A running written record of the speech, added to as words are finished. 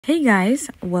Hey guys,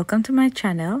 welcome to my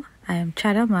channel. I am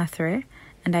Chada Mathre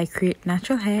and I create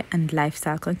natural hair and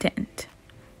lifestyle content.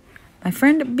 My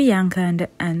friend Bianca and her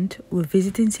aunt were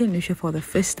visiting Saint Lucia for the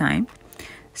first time,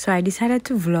 so I decided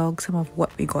to vlog some of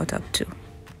what we got up to.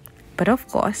 But of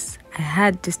course, I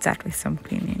had to start with some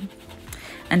cleaning.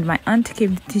 And my aunt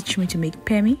came to teach me to make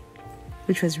pemi,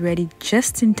 which was ready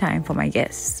just in time for my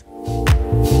guests.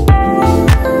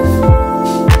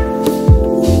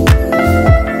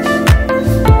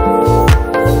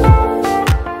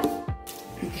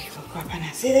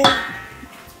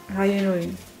 How you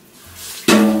doing?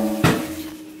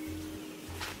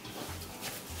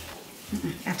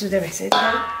 After the rest of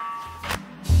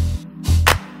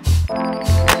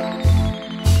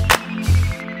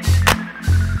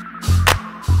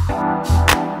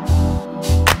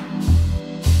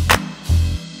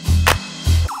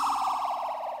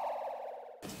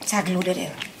Sa glue det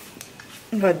där.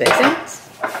 Vad det är?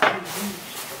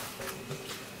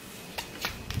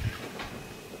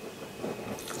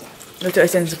 Ito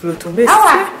essence glue to this.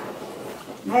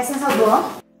 May essence of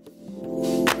glue?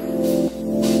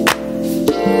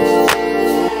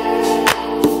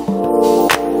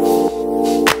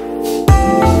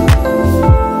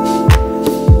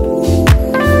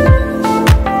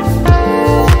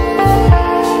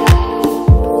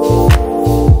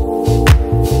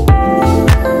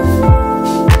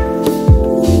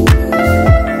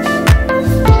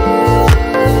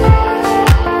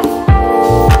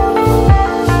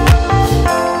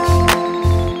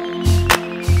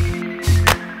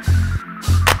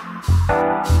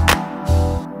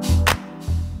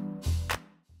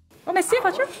 Oh, my see,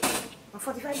 Patrick?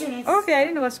 45 minutes. Okay, I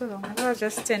didn't know it was so long. I thought it was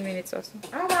just 10 minutes or so.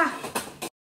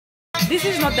 This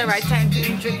is not the right time to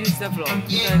introduce the vlog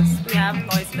because we have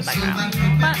noise in the background.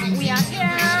 But we are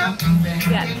here.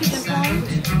 We are at Pigeon Point.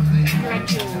 We're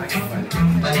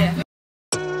at there.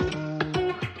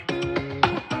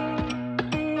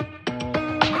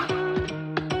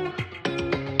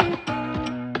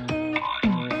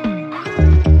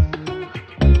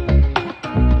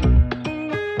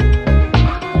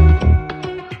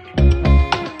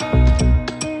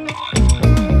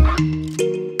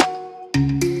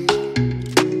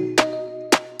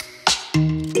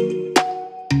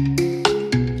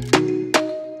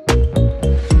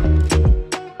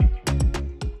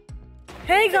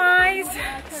 Hey guys,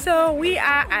 so we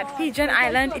are at Pigeon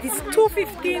Island. It is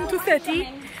 2:15, 2:30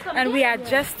 and we are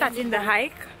just starting the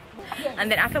hike,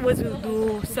 and then afterwards we'll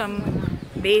do some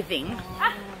bathing.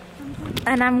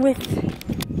 And I'm with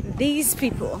these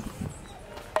people.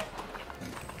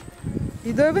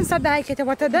 You don't even start the hike yet,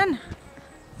 what are done?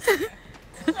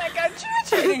 Like a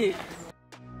choo-choo.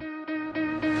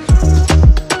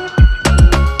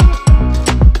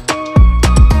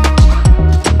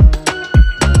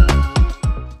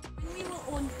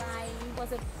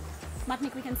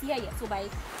 We can see her yet, so by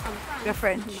They're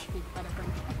French.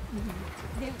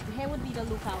 Here would be the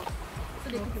lookout, so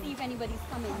they could see if anybody's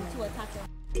coming to attack her.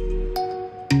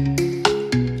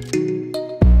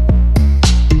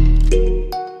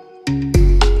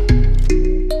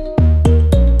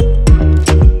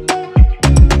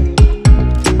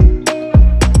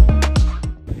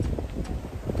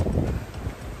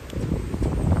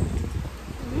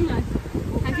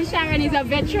 Auntie Sharon is a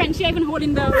veteran. She even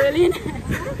holding the railing.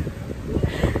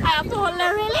 I have to hold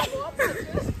the railing.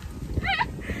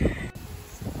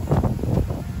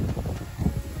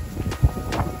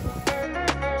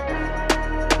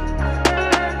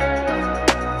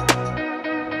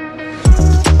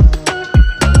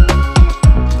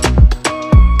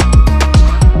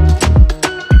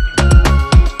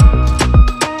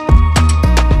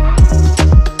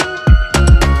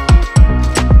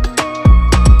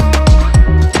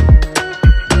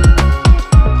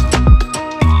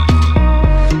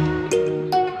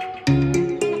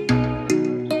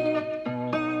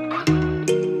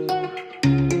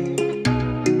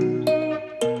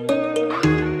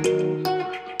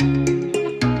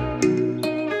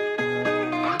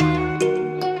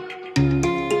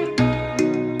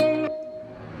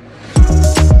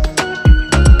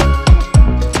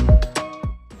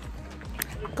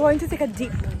 Going to take a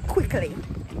dip quickly.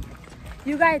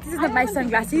 You guys, this is not my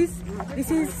sunglasses.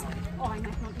 This is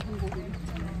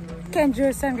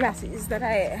Kendra's sunglasses that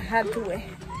I had to wear.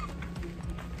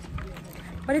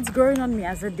 But it's growing on me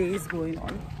as the day is going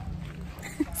on.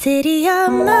 City of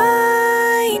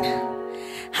mine,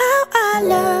 how I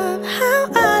love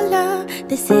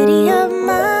the city of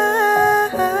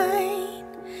mine.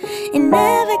 It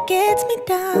never gets me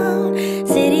down.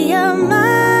 City of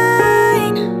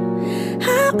mine,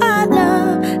 how I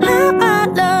love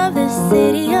the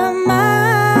city of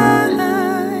mine.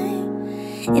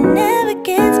 It It never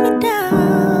gets me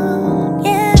down,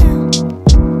 yeah.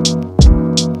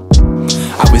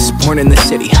 I was born in the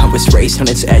city, I was raised on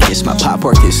its edges. My pop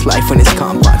worked his life when it's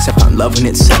complex. I found love in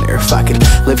its center. If I could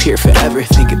live here forever,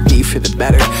 think it'd be for the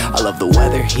better. I love the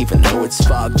weather, even though it's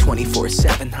fog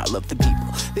 24/7. I love the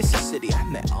people, this is city. I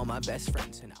met all my best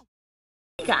friends and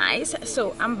Guys,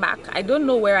 so I'm back. I don't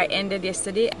know where I ended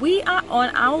yesterday. We are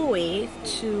on our way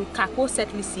to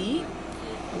Saint Lucia,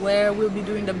 where we'll be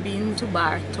doing the bean to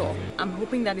bar tour. I'm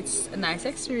hoping that it's a nice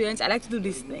experience. I like to do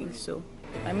these things, so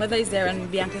my mother is there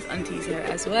and Bianca's auntie is here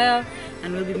as well,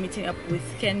 and we'll be meeting up with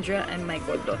Kendra and my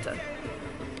goddaughter.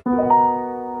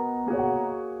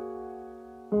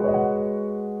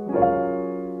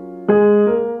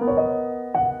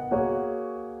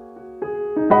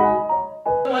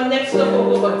 Next to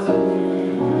cocoa butter.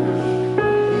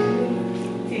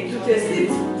 Taste it.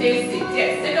 Taste it,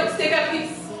 yes. Take a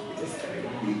piece.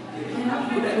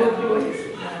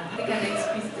 Take a next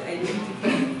piece to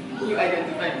identify. You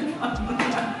identify.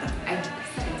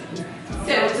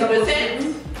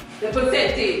 70%. The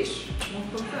percentage.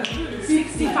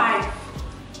 65.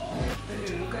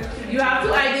 You have to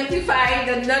identify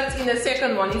the nuts in the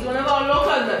second one. It's one of our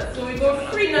local nuts. So we go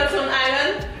 3 nuts on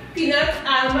island. Peanut,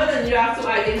 almond, and you have to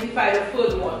identify the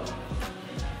third one.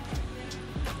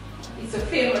 It's a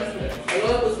famous nut. A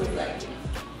lot of persons like it.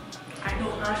 I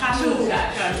don't know. Cashew.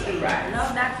 Right.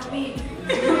 Love that for me.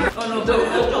 Oh no, the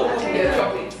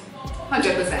chocolate.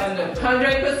 100%.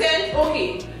 100%?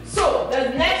 Okay. So the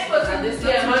next person this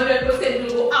year, 100%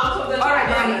 will go out of the Alright,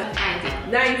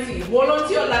 90. Hold on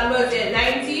to your numbers there.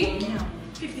 90.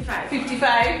 55.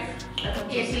 55.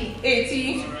 80.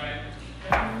 80.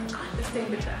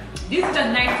 This is the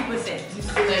 90%. This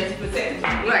is the 90%.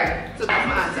 Right, so that's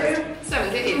my answer.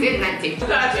 70, 80, 90. You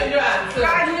can't change your answer.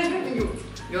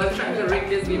 You're trying to rig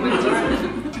this game.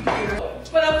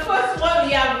 For the first one,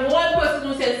 we have one person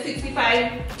who said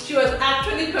 65. She was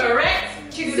actually correct.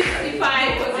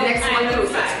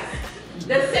 65%.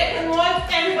 The second one,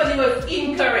 everybody was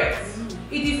incorrect.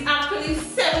 It is actually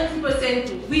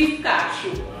 70% with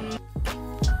cashew.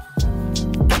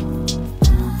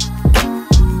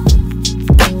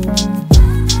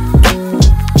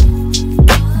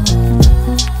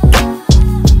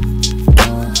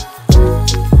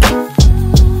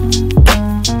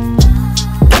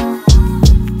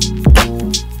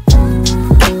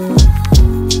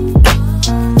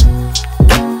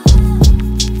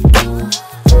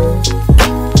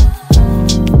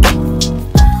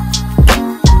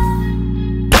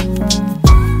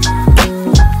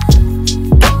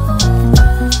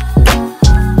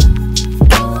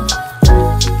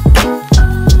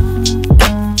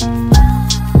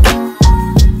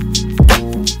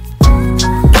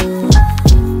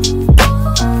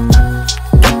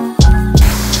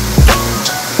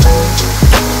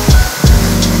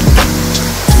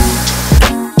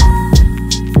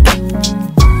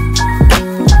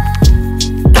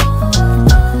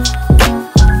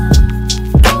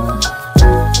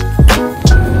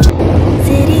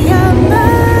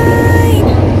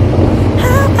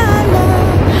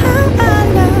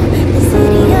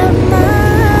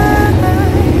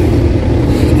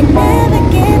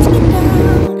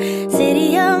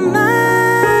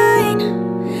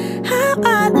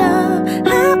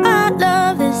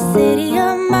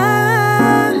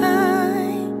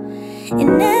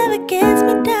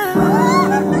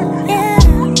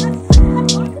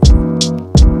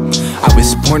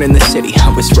 Born in the city, I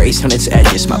was raised on its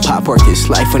edges. My pop worked his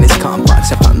life when it's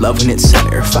complex. I found love in its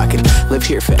center. If I could live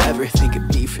here forever, think it'd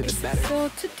be for the better. So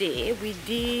today we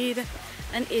did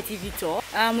an ATV tour.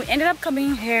 We ended up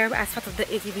coming here as part of the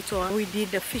ATV tour. We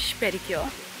did the fish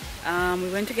pedicure. We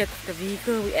went to get the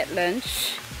vehicle, we ate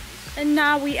lunch, and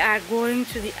now we are going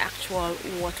to the actual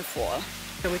waterfall.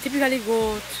 So we typically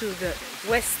go to the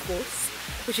west coast,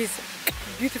 which is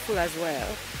beautiful as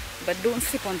well, but don't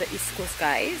sleep on the east coast,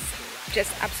 guys.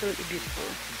 Just absolutely beautiful.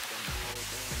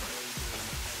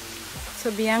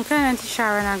 So Bianca and Auntie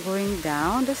Sharon are going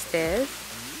down the stairs,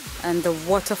 and the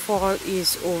waterfall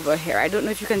is over here. I don't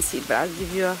know if you can see it, but I'll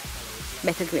give you a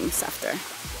better glimpse after.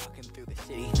 Walking through the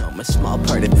city, no, I'm a small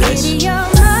part of this. City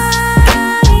of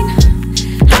mine,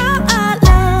 how I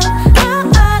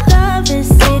love this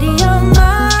city of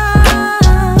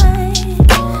mine.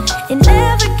 It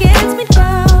never gets me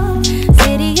down.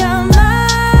 City of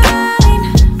mine,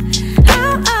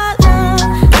 how I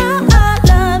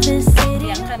love this city.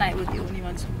 Bianca and I were the only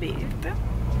ones who bathed,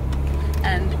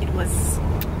 and it was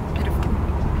beautiful.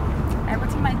 I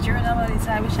wrote in my journal,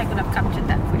 I wish I could have captured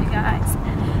that for you guys.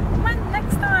 But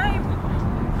next time,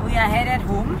 we are headed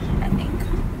home, I think.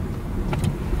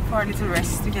 for a little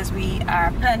rest because we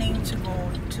are planning to go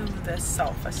to the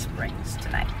Sulphur Springs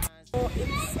tonight. So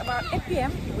it's about 8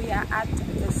 p.m. We are at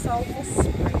the Sulphur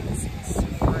Springs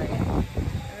Spring.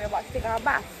 We're about to take our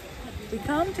bath. We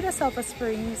come to the Sulphur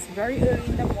Springs very early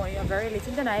in the morning or very late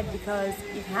in the night because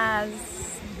it has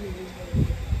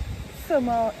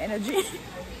thermal energy.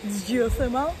 It's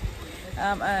geothermal.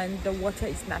 And the water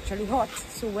is naturally hot,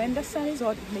 so when the sun is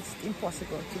hot it makes it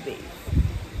impossible to bathe.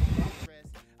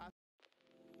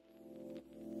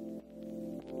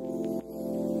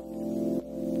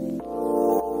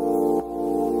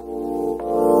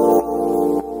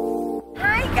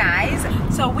 Hi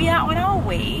guys, so we are on our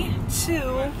way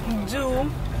to do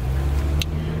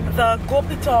the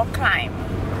Go-Pitor climb,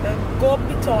 the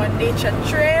Go-Pitor Nature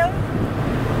Trail.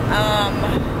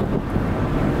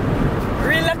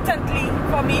 Reluctantly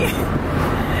for me,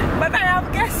 but I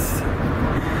have guests,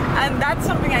 and that's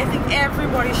something I think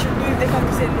everybody should do if they come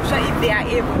to Saint Lucia, if they are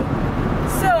able.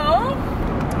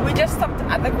 So we just stopped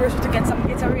at the grocery to get some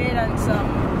Gatorade and some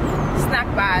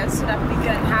snack bars so that we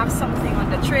can have something on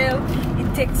the trail.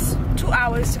 It takes 2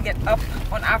 hours to get up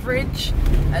on average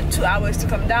and 2 hours to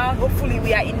come down. Hopefully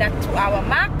we are in that 2-hour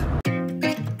mark.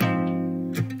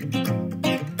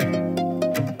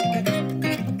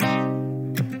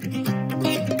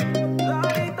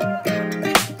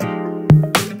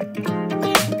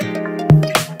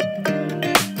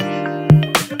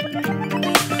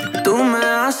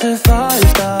 Hace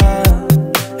falta,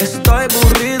 estoy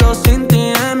aburrido sin ti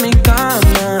en mi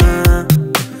cama.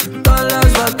 Todas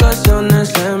las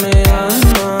vacaciones en mi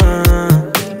alma,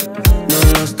 no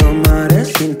las tomaré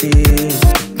sin ti.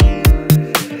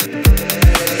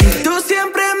 Y tú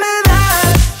siempre me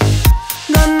das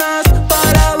ganas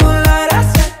para volar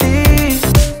hacia ti.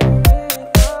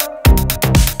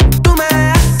 Tú me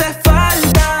haces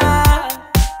falta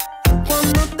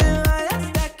cuando te vayas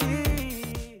de aquí.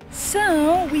 So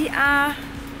we are,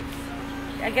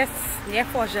 I guess, near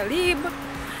Fort Jalib,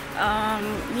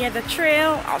 near the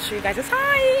trail. I'll show you guys a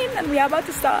sign and we are about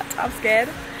to start. I'm scared.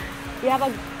 We have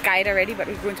a guide already, but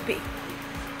we're going to pay.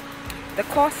 The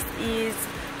cost is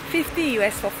 $50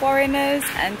 US for foreigners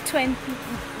and 25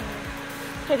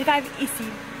 EC.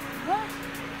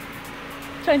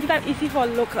 25 EC for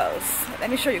locals. Let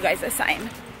me show you guys a sign.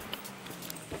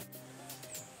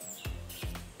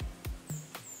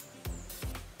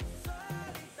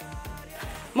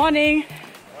 Morning.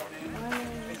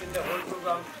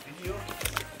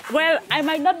 Well, I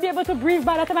might not be able to breathe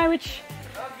by the time I reach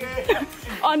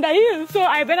on the hill, so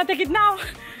I better take it now.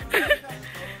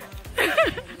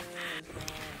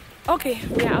 Okay,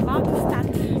 we are about to start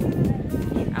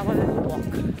our walk.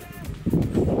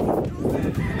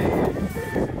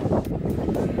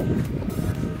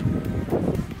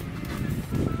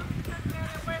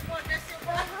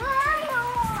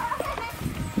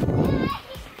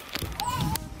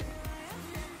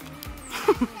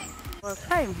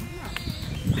 Time.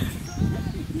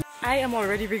 I am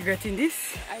already regretting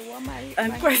this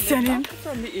and questioning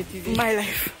my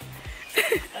life.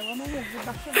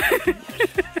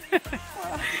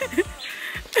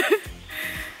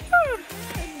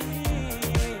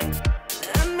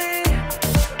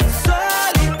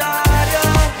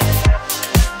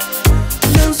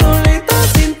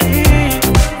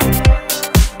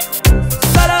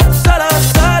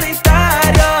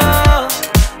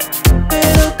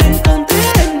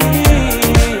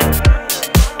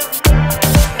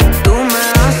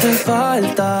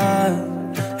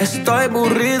 Estoy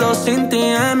aburrido sin ti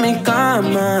en mi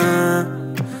cama.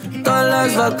 Todas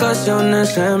las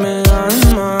vacaciones en mi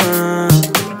alma,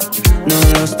 no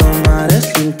las tomaré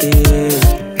sin ti.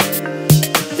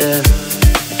 Yeah.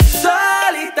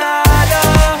 Solitario,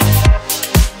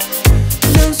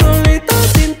 bien solito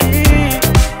sin ti.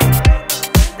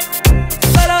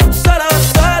 Solo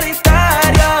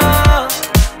solitario,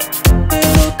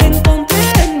 pero te encontré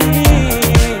en mí.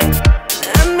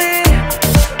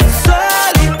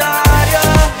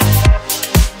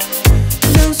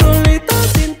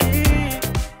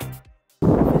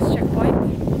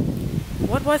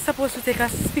 What was supposed to take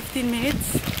us 15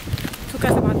 minutes took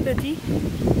us about 30.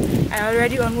 I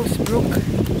already almost broke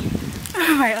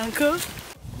my ankle.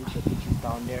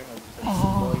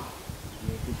 Oh.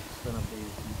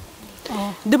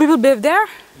 Do people bathe there?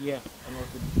 Yeah.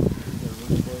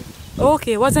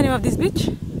 Okay, what's the name of this beach?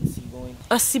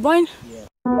 A Seaboyne? Yeah.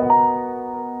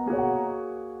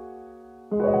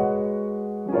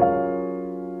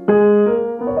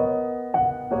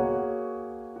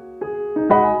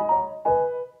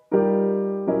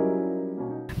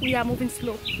 We are moving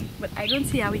slow, but I don't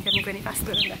see how we can move any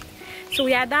faster than that. So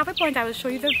we are at that point. I will show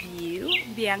you the view.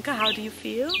 Bianca, how do you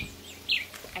feel?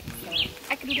 Excellent.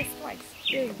 I can do this twice.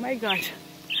 Oh my god.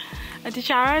 Auntie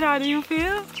Sharon, how do you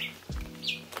feel?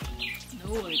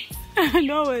 No words.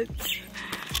 No words.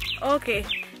 Okay,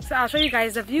 so I'll show you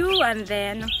guys the view and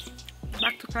then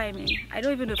back to climbing. I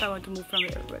don't even know if I want to move from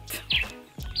here, but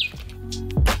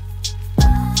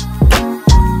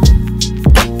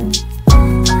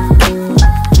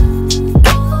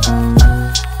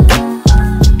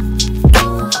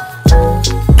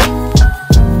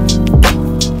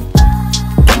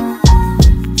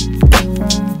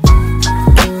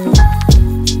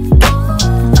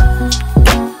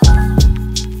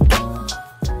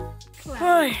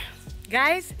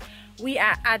guys, we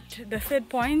are at the third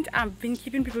point. I've been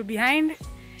keeping people behind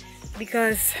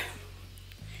because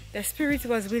the spirit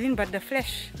was willing but the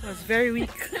flesh was very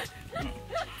weak.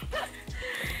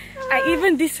 I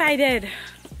even decided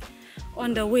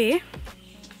on the way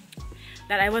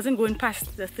that I wasn't going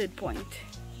past the third point.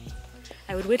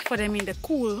 I would wait for them in the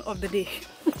cool of the day.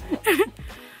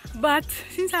 But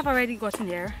since I've already gotten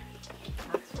there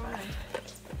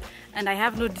and I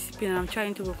have no discipline, I'm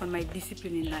trying to work on my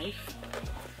discipline in life,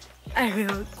 I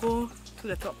will go to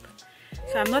the top.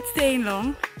 So I'm not staying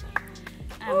long.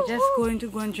 I'm just going to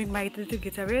go and drink my little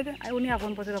Gatorade. I only have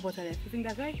one bottle of water left. You think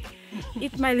that's right?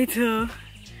 Eat my little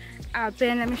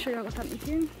Alpen. Let me show you what I'm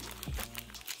eating.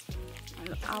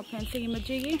 Alpen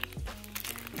thingy-majiggy.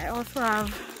 I also have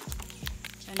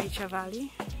a Nature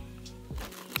Valley,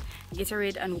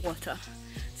 Gatorade and water.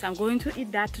 So I'm going to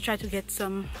eat that to try to get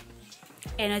some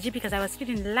energy because I was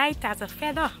feeling light as a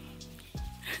feather.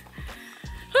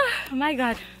 Oh my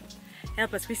god,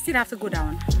 help us, we still have to go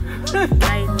down.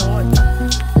 My lord.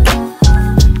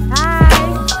 Hi,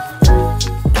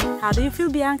 how do you feel,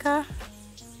 Bianca?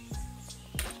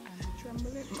 I'm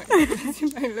trembling.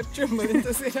 My lip trembling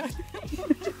to say that.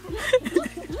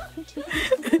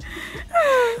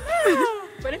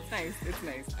 But it's nice, it's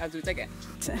nice. I'll do it again.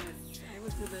 I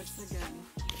will do this again.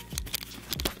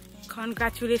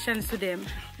 Congratulations to them.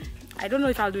 I don't know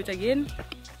if I'll do it again.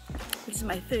 This is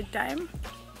my third time.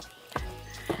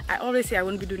 I always say I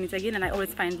won't be doing it again and I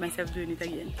always find myself doing it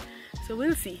again. So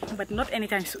we'll see, but not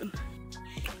anytime soon.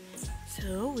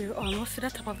 So we're almost to the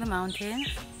top of the mountain.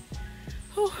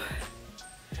 Whew.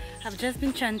 I've just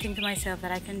been chanting to myself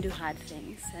that I can do hard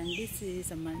things, and this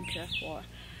is a mantra for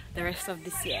the rest of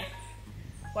this year.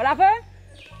 What happened?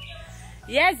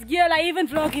 Yes, girl, I even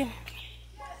vlogging.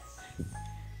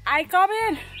 I come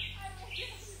in.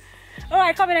 Oh,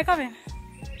 I come in.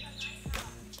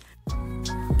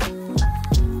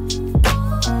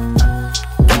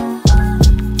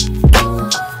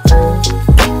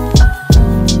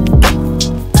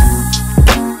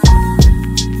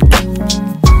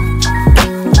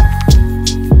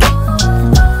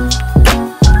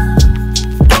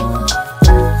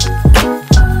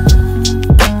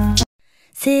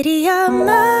 City of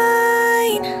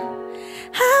mine,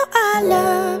 how I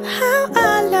love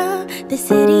the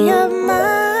city of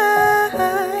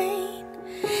mine.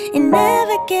 It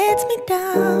never gets me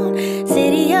down.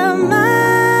 City of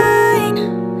mine,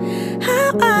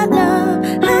 how I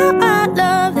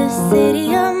love the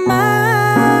city of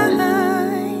mine.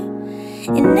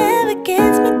 It never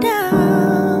gets me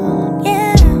down,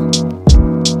 yeah.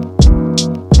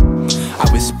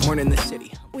 I was born in the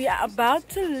city. We are about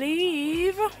to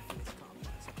leave.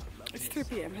 It's 3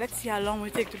 p.m. Let's see how long we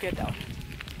take to get down.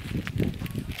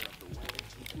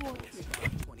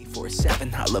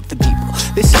 24/7, I love the people.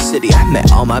 This is city, I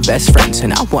met all my best friends,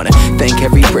 and I wanna thank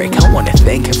every brick. I wanna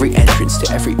thank every entrance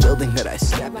to every building that I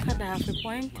step. Back at the halfway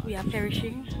point, we are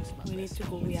perishing. We need to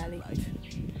go. We are late.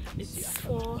 It's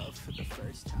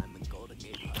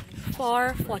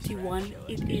 4:41.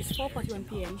 It is 4:41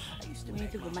 p.m. We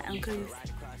need to go. My ankle is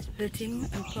hurting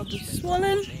and probably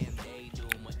swollen,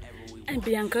 and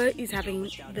Bianca is having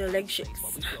the leg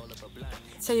shakes.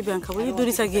 Say, Bianca, will you do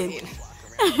this again?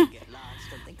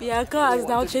 Bianca has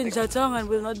now changed her tongue and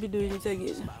will not be doing it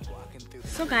again.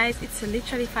 So guys, it's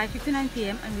literally 5:59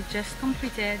 p.m. and we just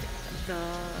completed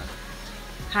the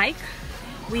hike.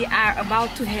 We are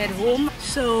about to head home,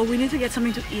 so we need to get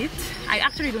something to eat. I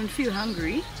actually don't feel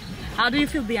hungry. How do you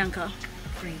feel, Bianca?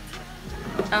 Great.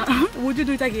 Would you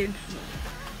do it again?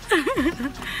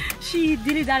 She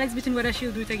dilly-dallies between whether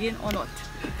she'll do it again or not.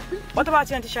 What about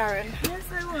you, Auntie Sharon?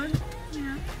 Yes, I would.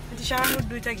 Yeah. Auntie Sharon would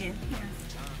do it again. Yes.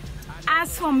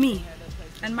 As for me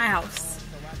and my house,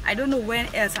 I don't know when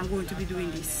else I'm going to be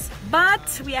doing this.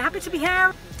 But we are happy to be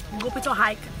here. Gopito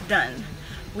hike done.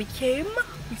 We came,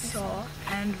 we saw,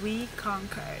 and we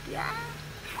conquered. Yeah.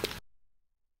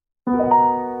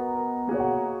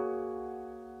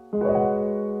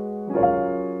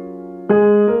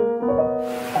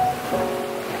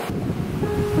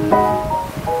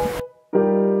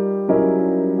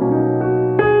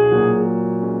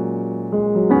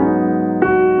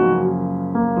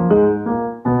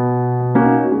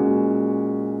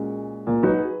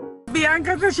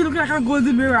 said she looked like a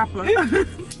golden bear rapper.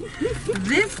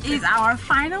 This is our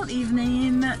final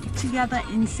evening together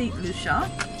in Saint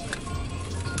Lucia.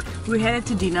 We're headed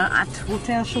to dinner at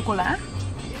Hotel Chocolat.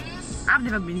 I've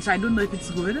never been, so I don't know if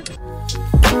it's good.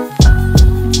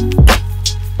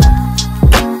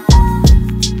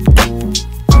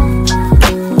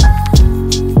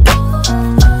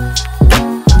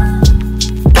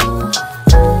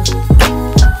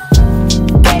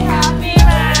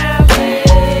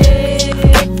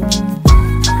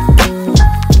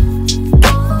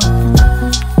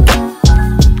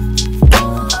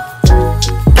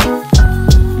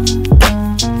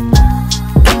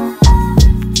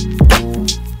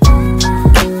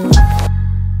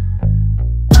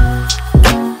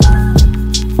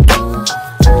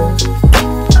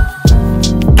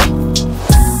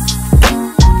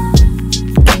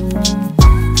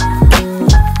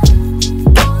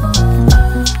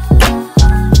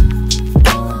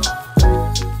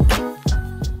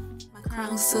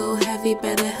 So heavy,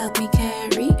 better help me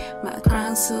carry. My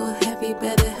crown so heavy,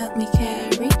 better help me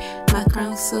carry. My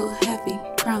crown so heavy,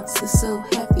 crown is so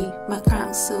heavy. My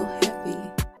crown so heavy.